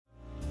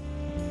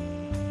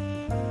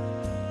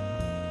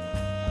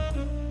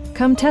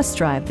Come test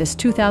drive this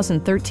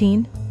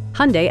 2013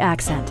 Hyundai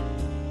Accent.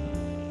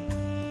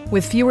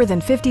 With fewer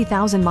than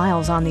 50,000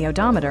 miles on the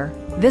odometer,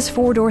 this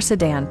four-door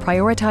sedan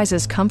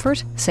prioritizes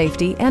comfort,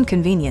 safety, and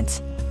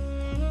convenience.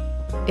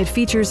 It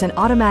features an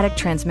automatic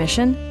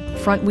transmission,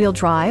 front-wheel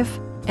drive,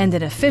 and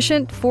an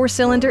efficient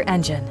four-cylinder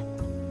engine.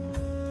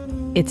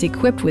 It's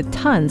equipped with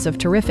tons of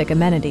terrific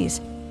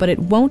amenities, but it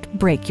won't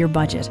break your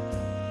budget,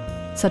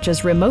 such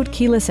as remote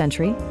keyless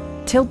entry,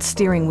 tilt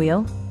steering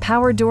wheel,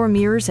 power door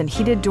mirrors and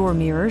heated door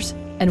mirrors,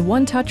 and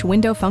one-touch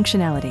window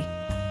functionality.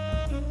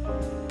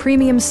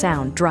 Premium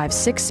sound drives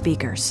 6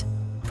 speakers,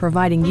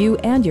 providing you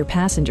and your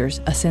passengers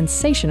a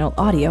sensational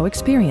audio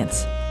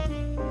experience.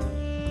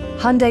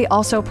 Hyundai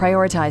also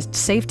prioritized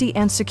safety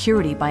and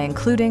security by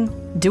including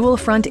dual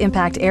front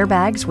impact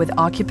airbags with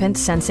occupant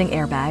sensing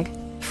airbag,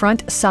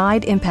 front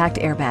side impact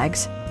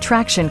airbags,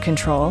 traction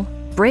control,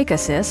 brake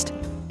assist,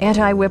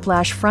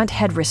 anti-whiplash front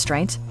head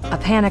restraints, a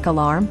panic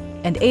alarm,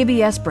 and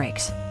ABS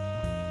brakes.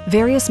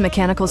 Various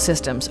mechanical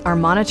systems are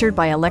monitored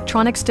by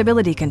electronic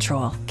stability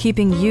control,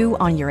 keeping you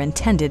on your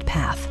intended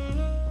path.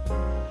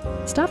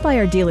 Stop by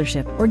our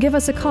dealership or give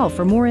us a call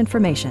for more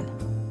information.